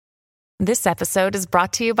This episode is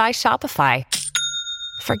brought to you by Shopify.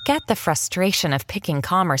 Forget the frustration of picking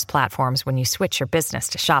commerce platforms when you switch your business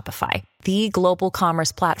to Shopify, the global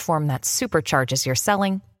commerce platform that supercharges your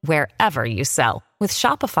selling wherever you sell. With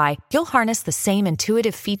Shopify, you'll harness the same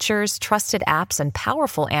intuitive features, trusted apps, and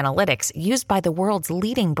powerful analytics used by the world's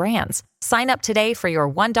leading brands. Sign up today for your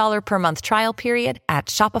 $1 per month trial period at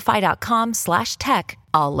shopify.com/tech,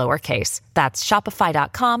 all lowercase. That's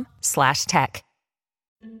shopify.com/tech.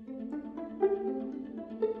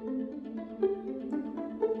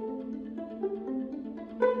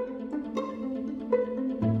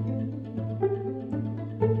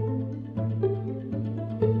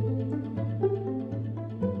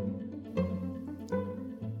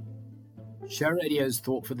 Share Radio's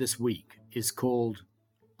thought for this week is called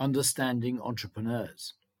Understanding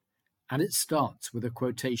Entrepreneurs, and it starts with a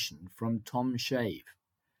quotation from Tom Shave,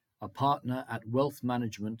 a partner at wealth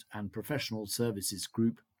management and professional services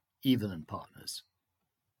group Even & Partners.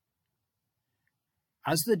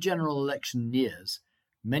 As the general election nears,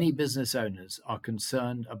 many business owners are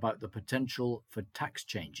concerned about the potential for tax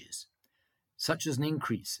changes, such as an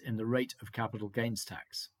increase in the rate of capital gains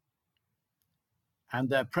tax. And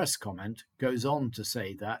their press comment goes on to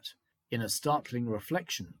say that, in a startling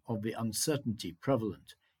reflection of the uncertainty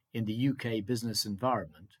prevalent in the UK business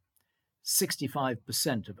environment,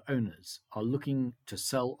 65% of owners are looking to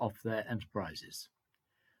sell off their enterprises,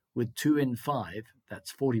 with 2 in 5, that's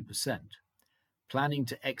 40%, planning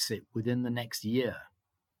to exit within the next year.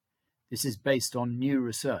 This is based on new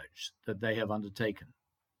research that they have undertaken.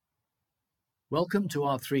 Welcome to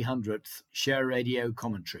our 300th Share Radio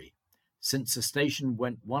commentary, since the station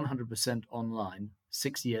went 100% online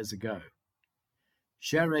 6 years ago.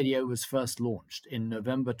 Share Radio was first launched in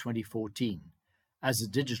November 2014 as a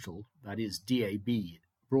digital, that is DAB,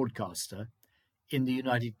 broadcaster in the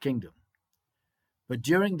United Kingdom. But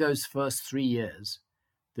during those first 3 years,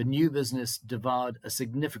 the new business devoured a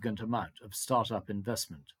significant amount of startup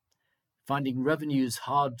investment, finding revenues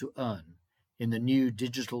hard to earn in the new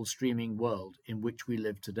digital streaming world in which we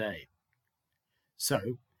live today.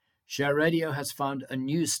 So, Share Radio has found a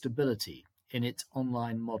new stability in its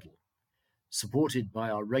online model, supported by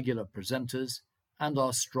our regular presenters and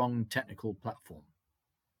our strong technical platform.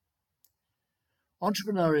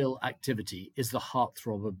 Entrepreneurial activity is the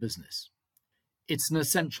heartthrob of business. It's an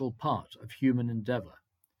essential part of human endeavour,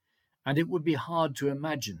 and it would be hard to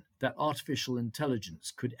imagine that artificial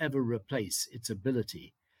intelligence could ever replace its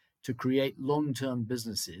ability to create long-term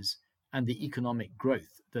businesses and the economic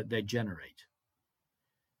growth that they generate.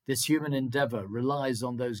 This human endeavour relies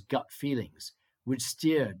on those gut feelings which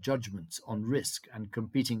steer judgments on risk and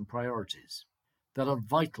competing priorities that are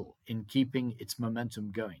vital in keeping its momentum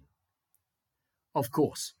going. Of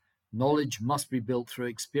course, knowledge must be built through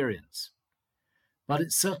experience, but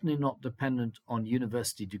it's certainly not dependent on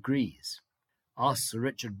university degrees. Ask Sir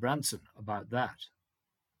Richard Branson about that.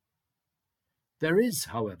 There is,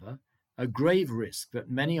 however, a grave risk that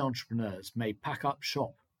many entrepreneurs may pack up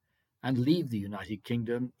shop and leave the United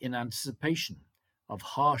Kingdom in anticipation of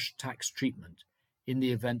harsh tax treatment in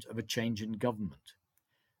the event of a change in government,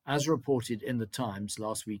 as reported in the Times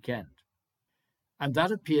last weekend. And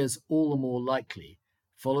that appears all the more likely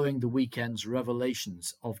following the weekend's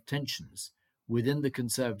revelations of tensions within the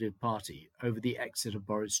Conservative Party over the exit of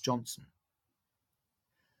Boris Johnson.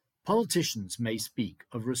 Politicians may speak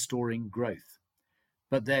of restoring growth,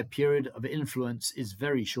 but their period of influence is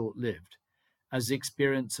very short-lived, as the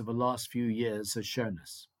experience of the last few years has shown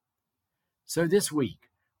us. So this week,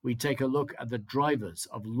 we take a look at the drivers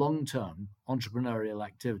of long-term entrepreneurial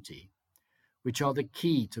activity, which are the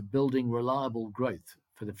key to building reliable growth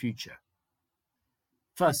for the future.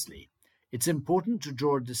 Firstly, it's important to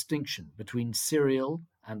draw a distinction between serial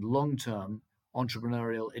and long-term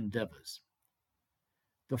entrepreneurial endeavors.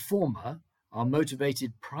 The former are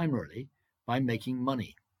motivated primarily by making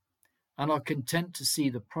money, and are content to see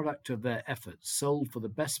the product of their efforts sold for the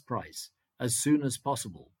best price as soon as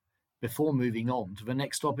possible before moving on to the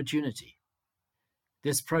next opportunity.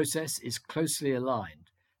 This process is closely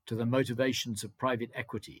aligned to the motivations of private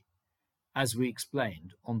equity, as we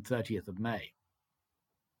explained on 30th of May.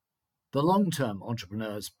 The long-term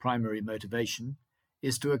entrepreneur's primary motivation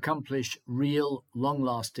is to accomplish real,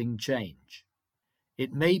 long-lasting change.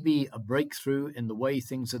 It may be a breakthrough in the way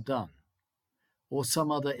things are done, or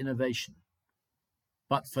some other innovation.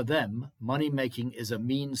 But for them, money-making is a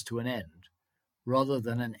means to an end, rather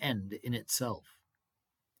than an end in itself.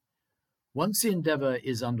 Once the endeavour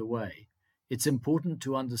is underway, it's important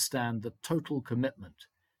to understand the total commitment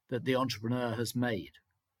that the entrepreneur has made.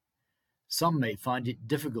 Some may find it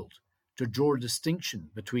difficult to draw a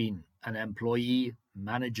distinction between an employee,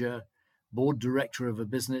 manager, board director of a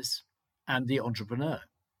business, and the entrepreneur.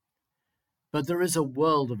 But there is a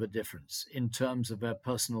world of a difference in terms of their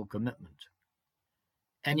personal commitment.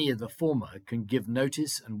 Any of the former can give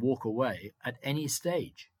notice and walk away at any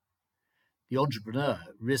stage. The entrepreneur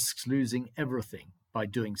risks losing everything by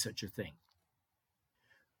doing such a thing.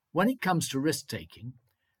 When it comes to risk-taking,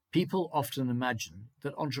 people often imagine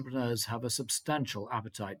that entrepreneurs have a substantial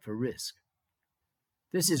appetite for risk.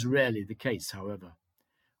 This is rarely the case, however.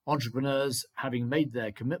 Entrepreneurs, having made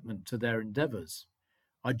their commitment to their endeavors,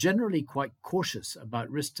 are generally quite cautious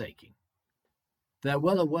about risk-taking. They're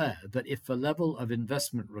well aware that if the level of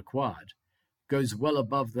investment required goes well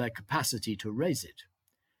above their capacity to raise it,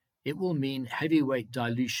 it will mean heavyweight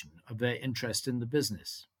dilution of their interest in the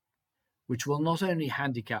business, which will not only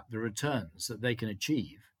handicap the returns that they can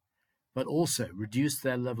achieve, but also reduce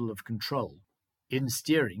their level of control in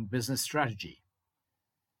steering business strategy.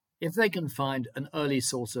 If they can find an early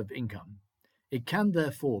source of income, it can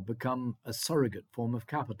therefore become a surrogate form of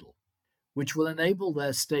capital, which will enable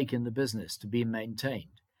their stake in the business to be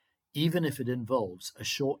maintained, even if it involves a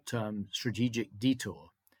short-term strategic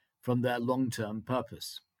detour from their long-term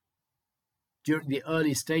purpose. During the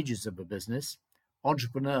early stages of a business,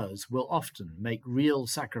 entrepreneurs will often make real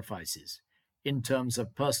sacrifices in terms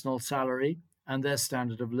of personal salary and their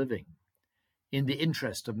standard of living, in the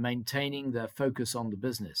interest of maintaining their focus on the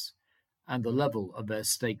business and the level of their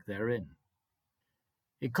stake therein.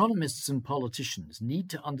 Economists and politicians need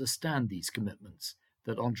to understand these commitments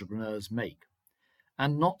that entrepreneurs make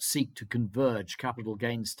and not seek to converge capital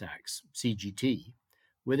gains tax, CGT,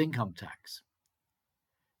 with income tax.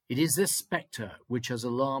 It is this spectre which has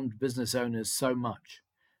alarmed business owners so much,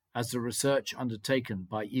 as the research undertaken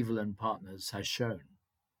by Evelyn Partners has shown.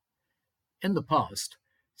 In the past,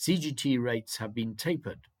 CGT rates have been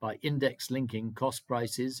tapered by index-linking cost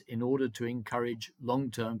prices in order to encourage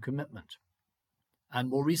long-term commitment. And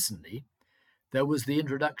more recently, there was the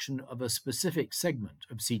introduction of a specific segment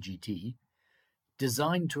of CGT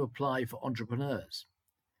designed to apply for entrepreneurs.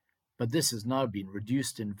 But this has now been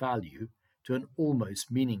reduced in value to an almost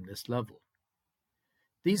meaningless level.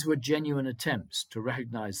 These were genuine attempts to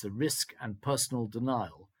recognize the risk and personal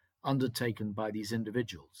denial undertaken by these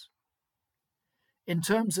individuals. In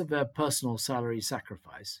terms of their personal salary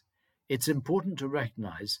sacrifice, it's important to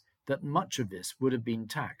recognize that much of this would have been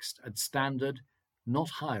taxed at standard, not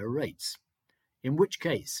higher rates, in which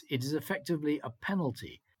case it is effectively a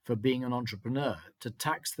penalty for being an entrepreneur to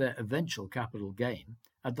tax their eventual capital gain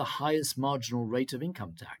at the highest marginal rate of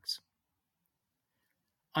income tax.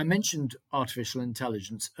 I mentioned artificial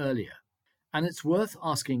intelligence earlier, and it's worth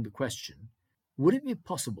asking the question, would it be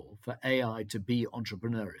possible for AI to be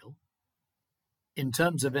entrepreneurial? In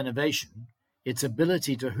terms of innovation, its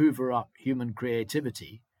ability to hoover up human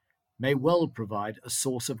creativity may well provide a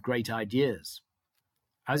source of great ideas.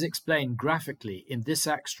 As explained graphically in this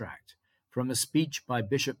extract from a speech by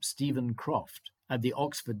Bishop Stephen Croft at the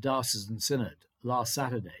Oxford Diocesan Synod last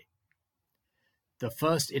Saturday, the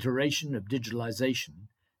first iteration of digitalization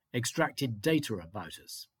extracted data about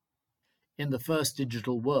us. In the first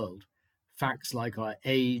digital world, facts like our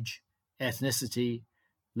age, ethnicity,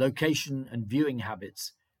 location, and viewing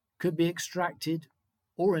habits could be extracted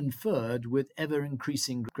or inferred with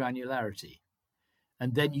ever-increasing granularity,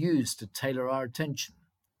 and then used to tailor our attention,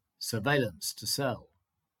 surveillance to sell.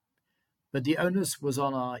 But the onus was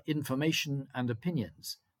on our information and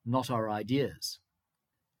opinions, not our ideas.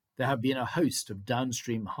 There have been a host of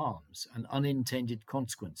downstream harms and unintended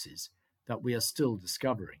consequences that we are still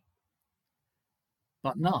discovering.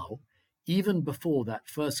 But now, even before that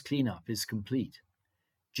first cleanup is complete,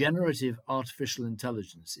 generative artificial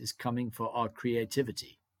intelligence is coming for our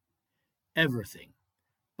creativity. Everything,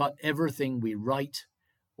 but everything we write,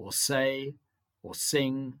 or say, or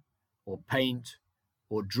sing, or paint,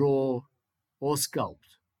 or draw, or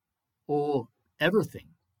sculpt, or everything,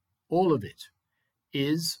 all of it,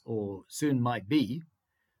 is, or soon might be,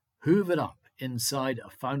 hoovered up inside a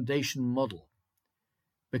foundation model,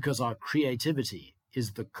 because our creativity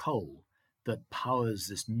is the coal that powers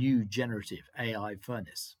this new generative AI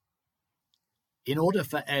furnace. In order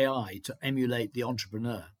for AI to emulate the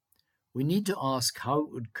entrepreneur, we need to ask how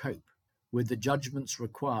it would cope with the judgments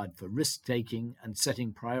required for risk-taking and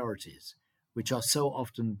setting priorities, which are so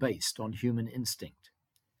often based on human instinct.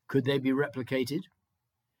 Could they be replicated?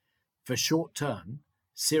 For short-term,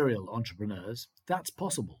 serial entrepreneurs, that's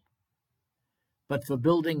possible. But for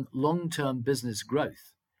building long-term business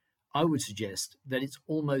growth, I would suggest that it's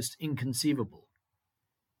almost inconceivable.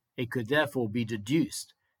 It could therefore be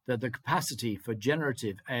deduced that the capacity for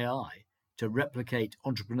generative AI to replicate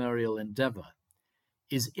entrepreneurial endeavor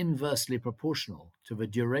is inversely proportional to the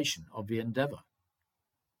duration of the endeavour.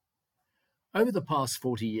 Over the past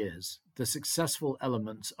 40 years, the successful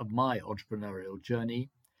elements of my entrepreneurial journey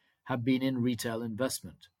have been in retail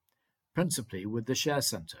investment, principally with the Share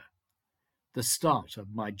Centre, the start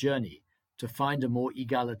of my journey to find a more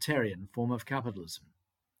egalitarian form of capitalism.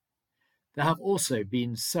 There have also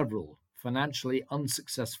been several financially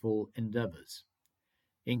unsuccessful endeavours,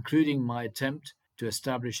 including my attempt to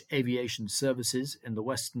establish aviation services in the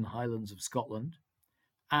Western Highlands of Scotland,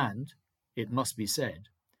 and, it must be said,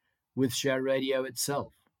 with Share Radio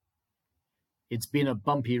itself. It's been a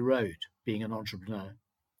bumpy road being an entrepreneur.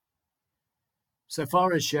 So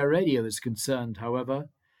far as Share Radio is concerned, however,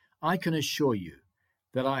 I can assure you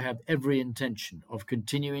that I have every intention of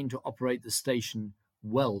continuing to operate the station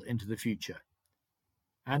well into the future.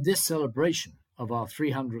 And this celebration of our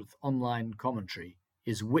 300th online commentary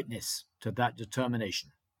is witness to that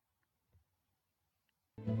determination.